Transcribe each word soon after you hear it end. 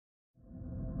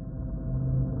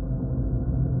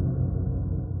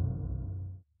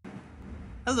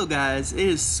Hello guys, it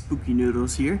is Spooky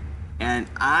Noodles here, and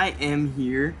I am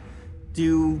here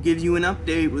to give you an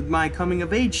update with my Coming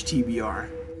of Age TBR.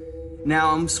 Now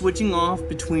I'm switching off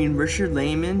between Richard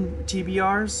Lehman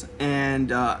TBRs and,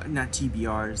 not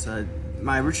TBRs,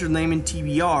 my Richard Lehman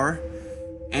TBR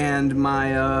and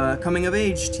my Coming of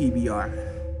Age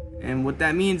TBR. And what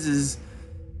that means is,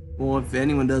 well, if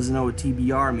anyone doesn't know what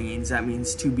TBR means, that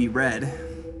means to be read.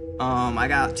 I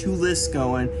got two lists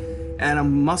going, and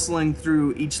I'm muscling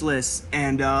through each list,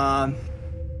 and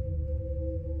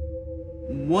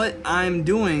what I'm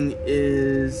doing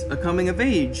is a coming of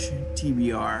age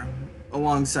TBR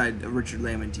alongside a Richard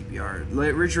Lehman TBR.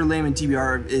 Richard Lehman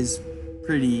TBR is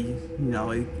pretty,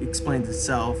 it explains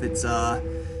itself. It's I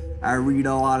read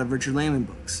a lot of Richard Lehman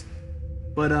books,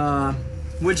 but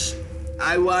which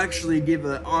I will actually give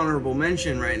an honorable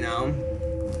mention right now.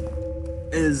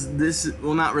 Is this,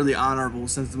 well, not really honorable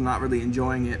since I'm not really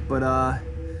enjoying it, but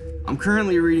I'm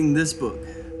currently reading this book,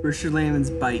 Richard Lehman's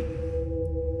Bite.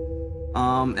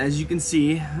 As you can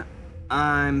see,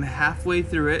 I'm halfway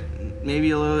through it,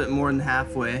 maybe a little bit more than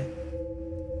halfway,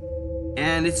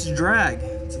 and it's a drag.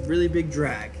 It's a really big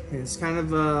drag. It's kind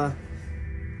of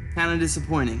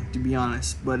disappointing, to be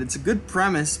honest, but it's a good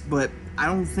premise. But I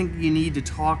don't think you need to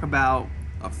talk about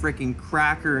a freaking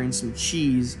cracker and some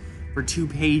cheese for 2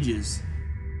 pages.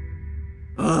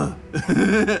 Ugh.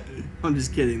 I'm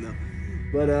just kidding though.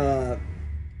 But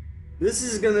this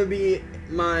is gonna be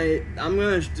I'm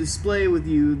gonna display with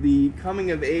you the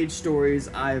coming of age stories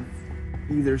I've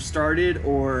either started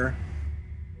or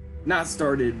not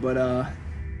started, but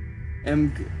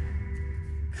am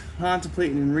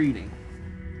contemplating and reading.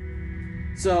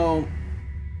 So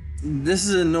this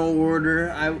is in no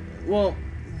order. I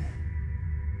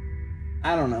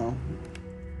don't know.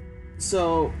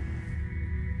 So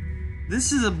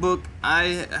this is a book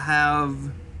I have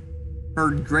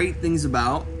heard great things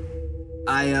about.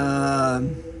 I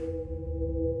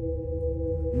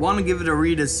want to give it a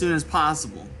read as soon as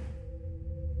possible.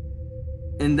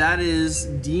 And that is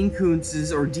Dean R.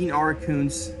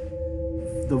 Koontz's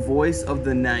The Voice of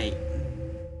the Night.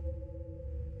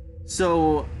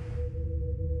 So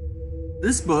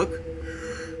this book,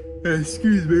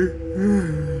 excuse me,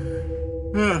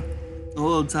 a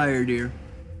little tired here.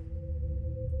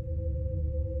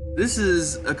 This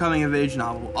is a coming-of-age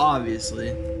novel,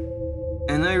 obviously,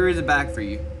 and let me read it back for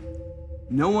you.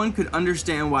 No one could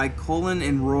understand why Colin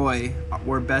and Roy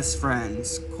were best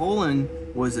friends. Colin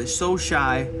was so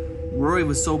shy, Roy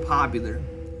was so popular.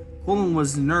 Colin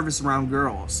was nervous around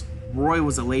girls. Roy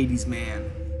was a ladies'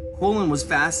 man. Colin was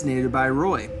fascinated by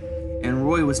Roy, and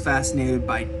Roy was fascinated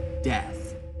by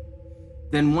death.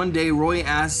 Then one day, Roy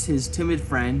asked his timid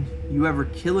friend, "You ever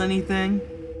kill anything?"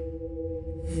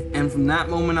 And from that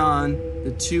moment on,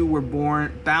 the two were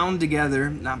bound together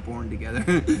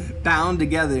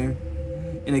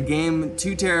in a game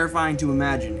too terrifying to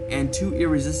imagine and too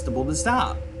irresistible to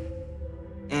stop.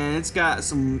 And it's got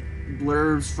some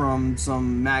blurbs from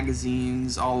some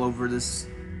magazines all over this,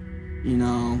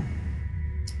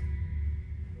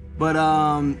 But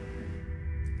I'm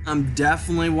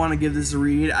definitely want to give this a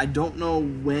read. I don't know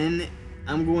when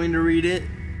I'm going to read it.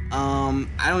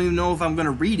 I don't even know if I'm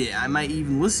gonna read it. I might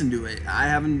even listen to it.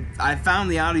 I found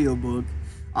the audiobook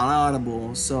on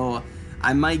Audible, so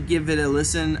I might give it a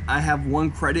listen. I have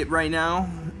 1 credit right now,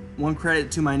 1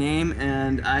 credit to my name,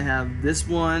 and I have this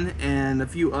one and a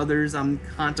few others I'm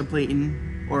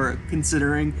contemplating or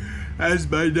considering as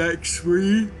my next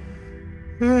read.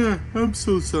 I'm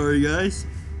so sorry, guys.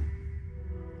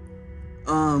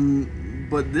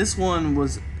 But this one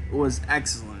was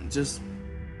excellent. Just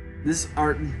this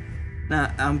art.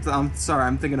 Nah, I'm sorry.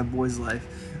 I'm thinking of Boy's Life.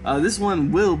 This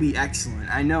one will be excellent.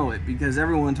 I know it because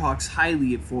everyone talks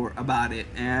highly about it,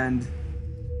 and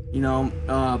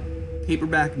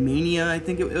Paperback Mania, I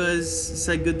think it was,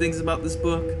 said good things about this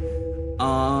book.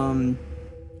 My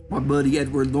buddy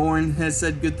Edward Lauren has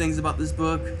said good things about this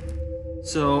book.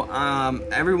 So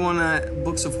everyone at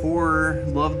Books of Horror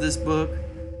loved this book.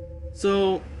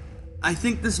 So I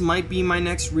think this might be my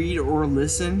next read or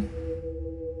listen.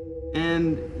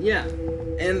 And yeah,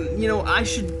 and I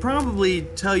should probably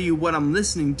tell you what I'm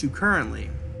listening to currently.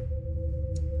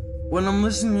 What I'm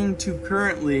listening to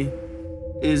currently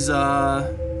is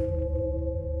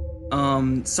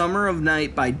Summer of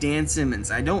Night by Dan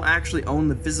Simmons. I don't actually own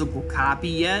the physical copy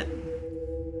yet,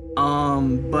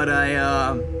 but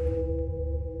I'm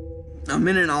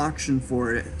in an auction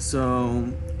for it, so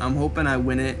I'm hoping I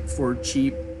win it for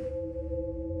cheap.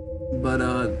 But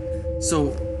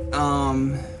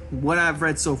what I've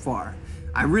read so far.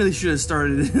 I really should have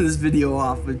started this video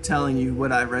off with telling you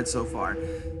what I've read so far.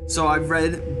 So I've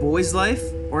read Boy's Life,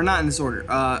 or not in this order.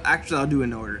 Actually, I'll do it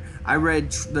in order. I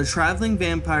read The Traveling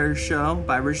Vampire Show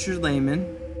by Richard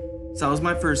Lehman. So that was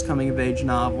my first coming of age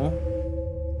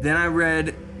novel. Then I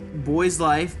read Boy's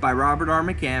Life by Robert R.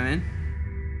 McCammon.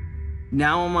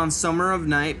 Now I'm on Summer of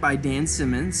Night by Dan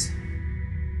Simmons.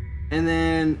 And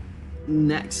then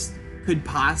next could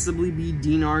possibly be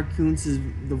Dean R. Koontz's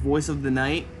The Voice of the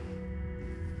Night.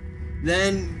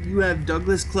 Then you have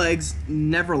Douglas Clegg's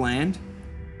Neverland.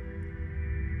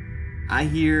 I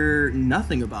hear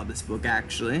nothing about this book,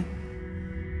 actually.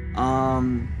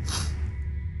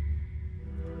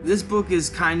 This book is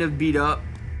kind of beat up.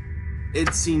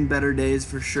 It's seen better days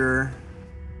for sure.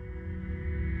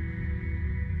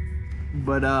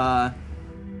 But,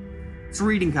 it's a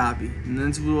reading copy, and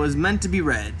this was meant to be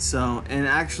read, so, and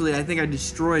actually, I think I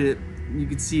destroyed it. You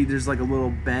can see there's like a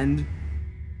little bend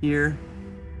here.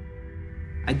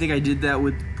 I think I did that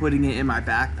with putting it in my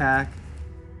backpack,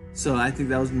 so I think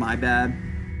that was my bad.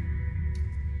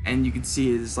 And you can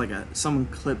see it's like someone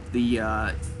clipped the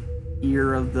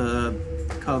ear of the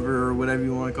cover, or whatever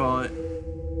you want to call it.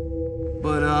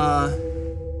 But,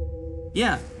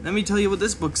 yeah, let me tell you what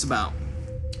this book's about.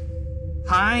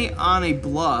 High on a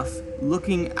bluff,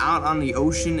 looking out on the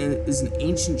ocean, is an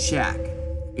ancient shack,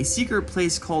 a secret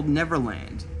place called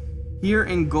Neverland. Here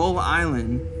in Gull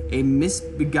Island, a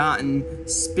misbegotten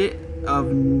spit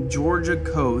of Georgia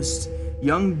coast,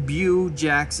 young Beau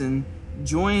Jackson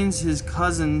joins his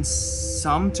cousin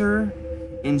Sumter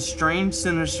in strange,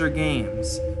 sinister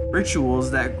games,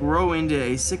 rituals that grow into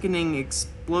a sickening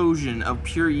explosion of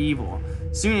pure evil.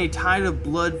 Soon a tide of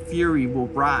blood fury will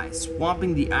rise,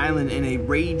 swamping the island in a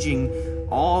raging,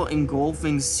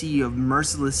 all-engulfing sea of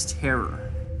merciless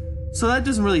terror. So that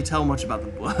doesn't really tell much about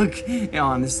the book,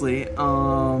 honestly.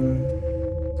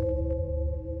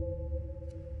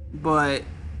 But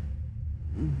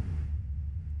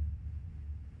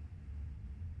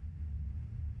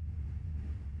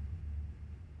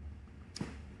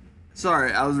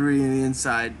sorry, I was reading the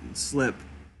inside slip.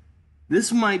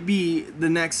 This might be the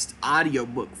next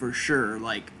audiobook for sure.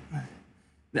 Like,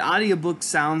 the audiobook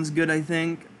sounds good, I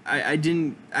think. I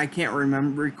can't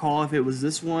recall if it was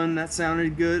this one that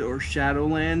sounded good or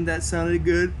Shadowland that sounded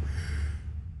good.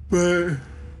 But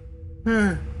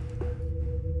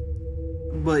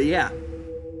yeah.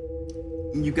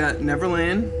 You got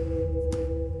Neverland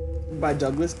by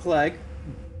Douglas Clegg.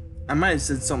 I might have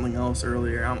said something else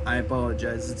earlier. I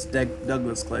apologize. It's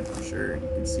Douglas Clegg for sure. You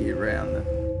can see it right on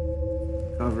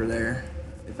the cover there,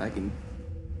 if I can.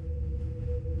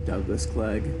 Douglas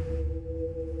Clegg.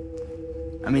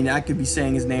 I mean, I could be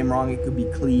saying his name wrong. It could be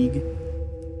Clegg,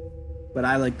 but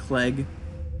I like Clegg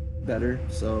better,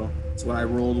 so that's what I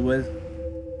rolled with.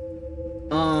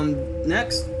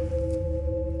 Next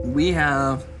we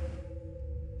have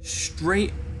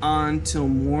Straight On Till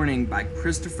Morning by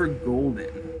Christopher Golden.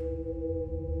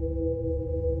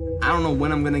 I don't know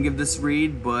when I'm gonna give this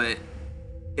read, but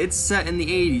it's set in the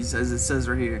 80s, as it says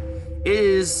right here. It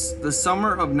is the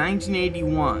summer of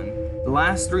 1981, the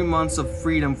last 3 months of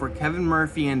freedom for Kevin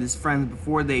Murphy and his friends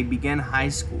before they begin high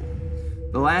school.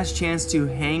 The last chance to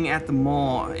hang at the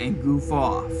mall and goof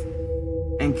off.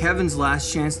 And Kevin's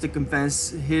last chance to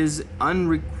confess his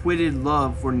unrequited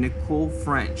love for Nicole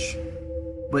French.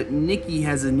 But Nikki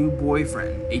has a new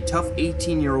boyfriend, a tough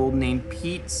 18-year-old named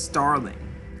Pete Starling.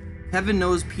 Kevin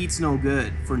knows Pete's no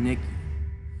good for Nikki.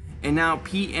 And now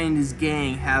Pete and his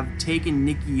gang have taken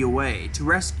Nikki away. To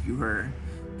rescue her,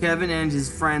 Kevin and his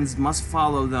friends must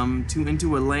follow them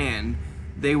into a land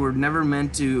they were never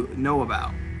meant to know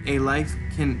about, a life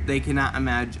they cannot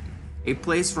imagine, a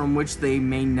place from which they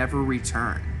may never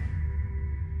return.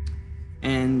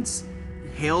 And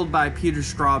hailed by Peter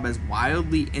Straub as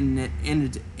wildly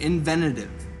inventive.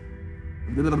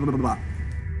 Blah, blah, blah, blah.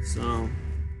 So,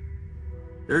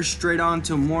 there's Straight On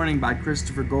Till Morning by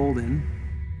Christopher Golden.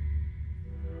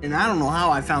 And I don't know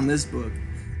how I found this book.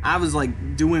 I was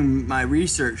like doing my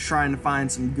research trying to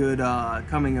find some good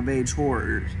coming of age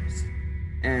horrors.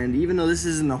 And even though this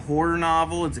isn't a horror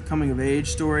novel, it's a coming of age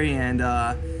story. And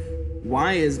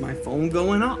why is my phone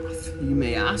going off, you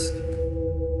may ask?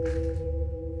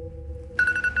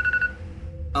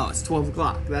 Oh, it's 12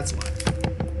 o'clock, that's why.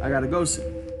 I gotta go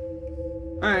soon.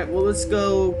 Alright, well, let's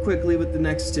go quickly with the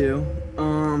next two.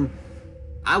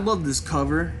 I love this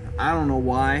cover. I don't know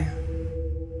why.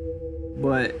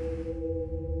 But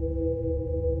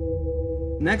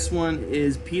next one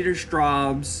is Peter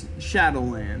Straub's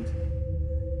Shadowland.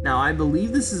 Now, I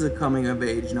believe this is a coming of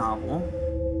age novel.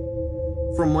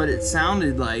 From what it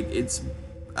sounded like, it's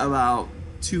about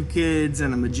two kids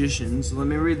and a magician. So let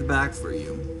me read the back for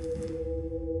you.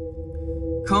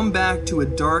 Come back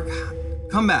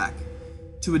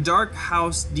to a dark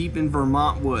house deep in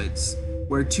Vermont woods,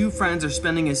 where two friends are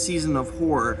spending a season of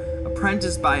horror,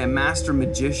 apprenticed by a master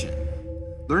magician,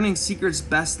 learning secrets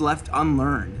best left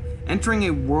unlearned, entering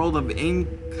a world of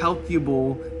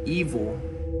incalculable evil,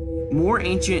 more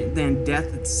ancient than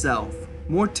death itself,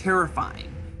 more terrifying,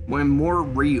 and more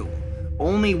real.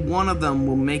 Only one of them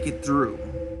will make it through.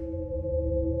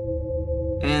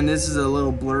 And this is a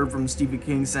little blurb from Stephen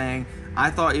King saying, I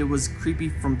thought it was creepy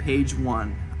from page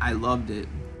 1. I loved it.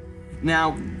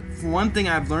 Now, for one thing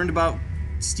I've learned about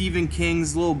Stephen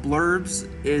King's little blurbs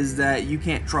is that you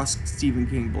can't trust Stephen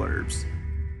King blurbs.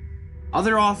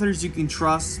 Other authors you can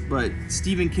trust, but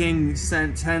Stephen King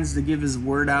tends to give his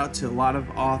word out to a lot of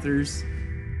authors,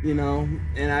 you know,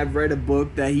 and I've read a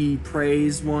book that he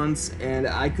praised once and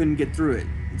I couldn't get through it.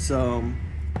 So,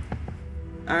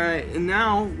 alright, and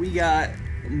now we got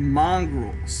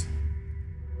Mongrels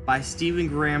by Stephen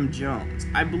Graham Jones.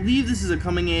 I believe this is a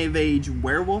coming of age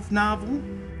werewolf novel,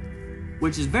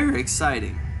 which is very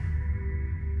exciting.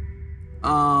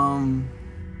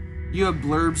 You have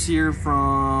blurbs here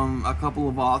from a couple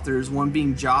of authors, one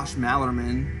being Josh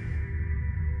Malerman,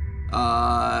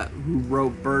 who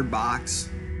wrote Bird Box.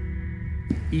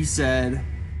 He said,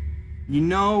 "You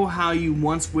know how you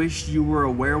once wished you were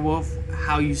a werewolf?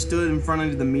 How you stood in front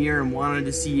of the mirror and wanted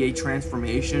to see a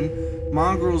transformation?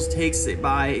 Mongrels takes you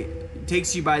by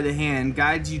the hand,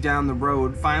 guides you down the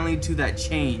road, finally to that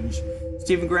change.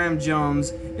 Stephen Graham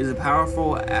Jones is as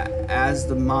powerful as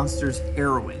the monster's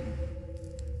heroine."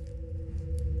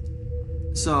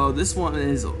 So this one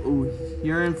is, ooh,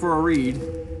 you're in for a read.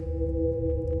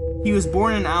 He was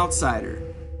born an outsider,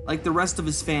 like the rest of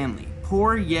his family,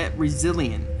 poor yet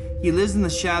resilient. He lives in the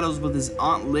shadows with his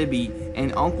Aunt Libby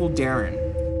and Uncle Darren,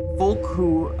 folk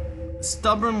who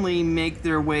stubbornly make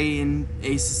their way in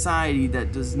a society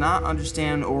that does not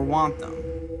understand or want them.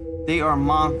 They are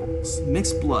mongrels,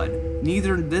 mixed blood,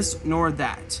 neither this nor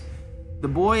that. The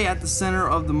boy at the center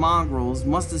of the mongrels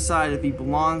must decide if he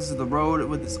belongs to the road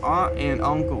with his aunt and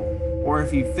uncle, or if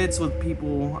he fits with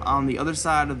people on the other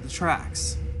side of the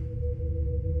tracks.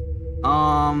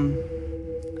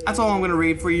 That's all I'm gonna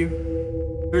read for you.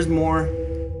 There's more,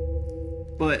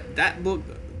 but that book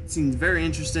seems very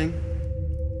interesting.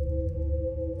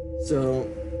 So,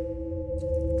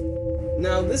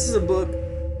 now this is a book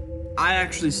I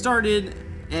actually started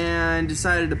and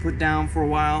decided to put down for a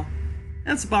while.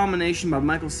 That's Abomination by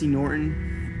Michael C.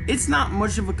 Norton. It's not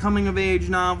much of a coming-of-age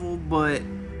novel, but,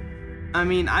 I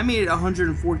mean, I made it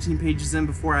 114 pages in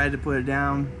before I had to put it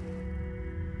down.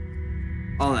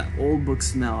 Oh, that old book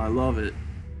smell, I love it.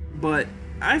 But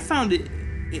I found it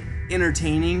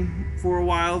entertaining for a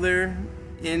while there,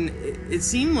 and it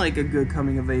seemed like a good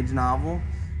coming-of-age novel.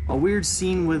 A weird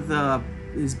scene with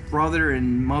his brother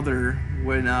and mother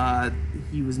when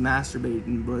he was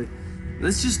masturbating, but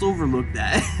let's just overlook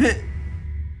that.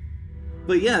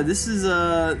 But yeah, this is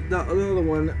another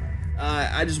one.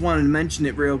 I just wanted to mention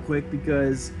it real quick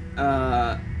because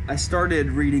I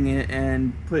started reading it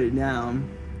and put it down,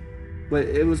 but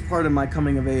it was part of my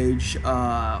coming of age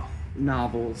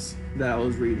novels that I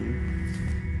was reading.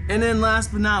 And then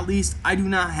last but not least, I do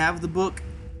not have the book.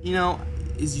 You know,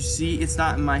 as you see, it's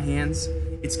not in my hands.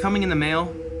 It's coming in the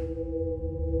mail.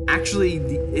 Actually,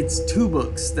 it's two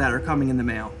books that are coming in the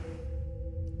mail.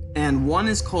 And one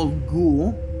is called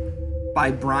Ghoul by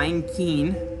Brian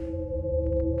Keene.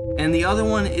 And the other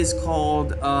one is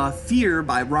called Fear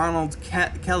by Ronald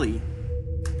Kelly.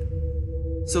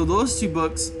 So those two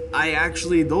books,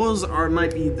 those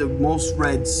might be the most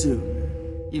read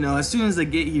soon. You know, as soon as they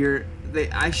get here,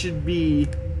 I should be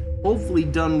hopefully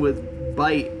done with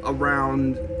Bite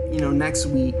around, next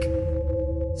week.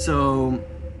 So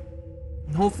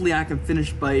hopefully I can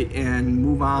finish Bite and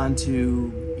move on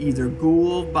to either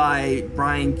Ghoul by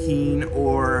Brian Keene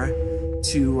or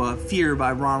to Fear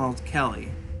by Ronald Kelly.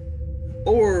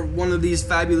 Or one of these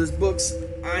fabulous books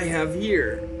I have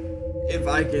here, if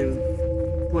I can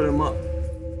put them up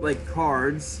like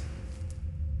cards.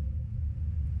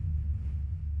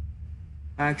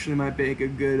 Actually might make a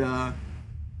good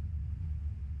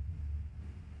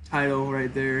title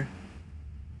right there.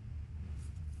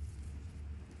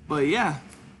 But yeah,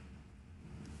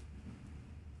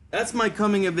 that's my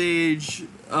coming of age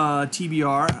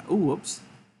TBR. Oh, whoops.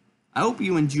 I hope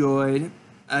you enjoyed.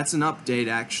 That's an update,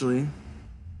 actually.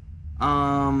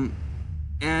 And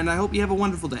I hope you have a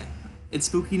wonderful day. It's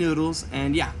Spooky Noodles,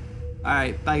 and yeah.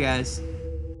 Alright, bye guys.